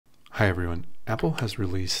Hi everyone. Apple has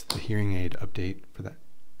released the hearing aid update for the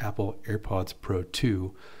Apple Airpods Pro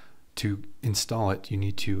 2. To install it, you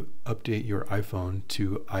need to update your iPhone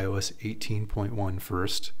to iOS 18.1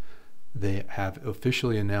 first. They have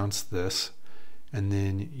officially announced this, and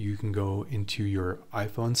then you can go into your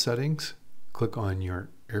iPhone settings, click on your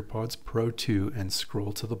Airpods Pro 2 and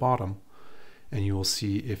scroll to the bottom, and you will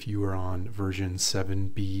see if you are on version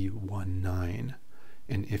 7B19.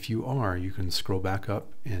 And if you are, you can scroll back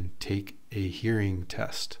up and take a hearing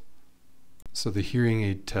test. So the hearing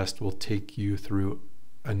aid test will take you through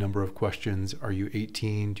a number of questions. Are you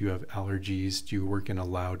 18? Do you have allergies? Do you work in a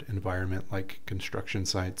loud environment like construction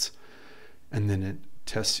sites? And then it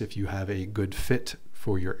tests if you have a good fit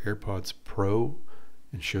for your AirPods Pro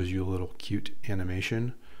and shows you a little cute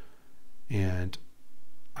animation. And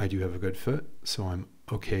I do have a good fit, so I'm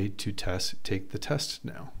okay to take the test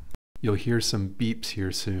now. You'll hear some beeps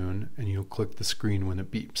here soon, and you'll click the screen when it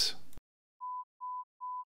beeps.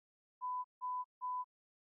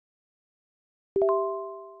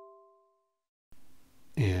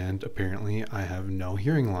 And apparently I have no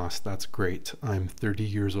hearing loss. That's great. I'm 30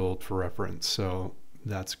 years old for reference, so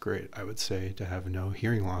that's great, I would say, to have no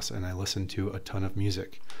hearing loss, and I listen to a ton of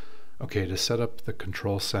music. Okay, to set up the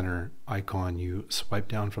control center icon, you swipe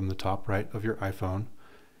down from the top right of your iPhone,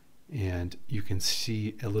 and you can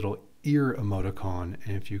see a little ear emoticon,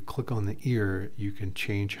 and if you click on the ear, you can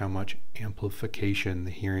change how much amplification the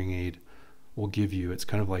hearing aid will give you. It's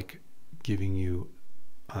kind of like giving you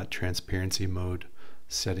transparency mode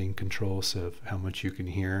setting controls of how much you can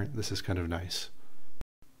hear. This is kind of nice.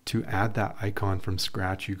 To add that icon from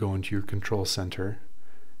scratch, you go into your control center,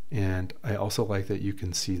 and I also like that you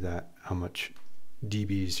can see that how much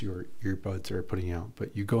dBs your earbuds are putting out.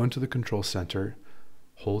 But you go into the control center,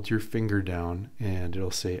 hold your finger down, and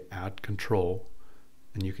it'll say add control,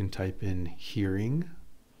 and you can type in hearing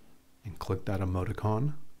and click that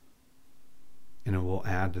emoticon, and it will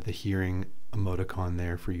add the hearing emoticon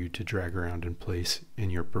there for you to drag around and place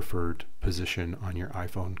in your preferred position on your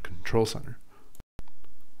iPhone control center.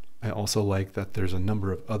 I also like that there's a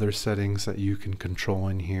number of other settings that you can control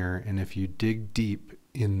in here, and if you dig deep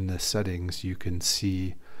in the settings, you can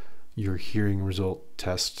see your hearing result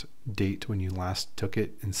test date when you last took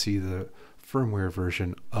it and see the firmware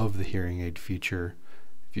version of the hearing aid feature.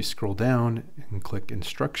 If you scroll down and click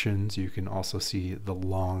instructions, you can also see the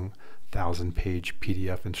long 1,000-page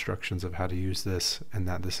PDF instructions of how to use this, and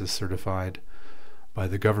that this is certified by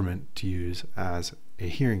the government to use as a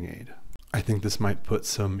hearing aid. I think this might put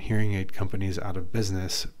some hearing aid companies out of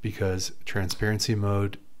business because transparency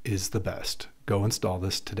mode is the best. Go install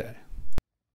this today.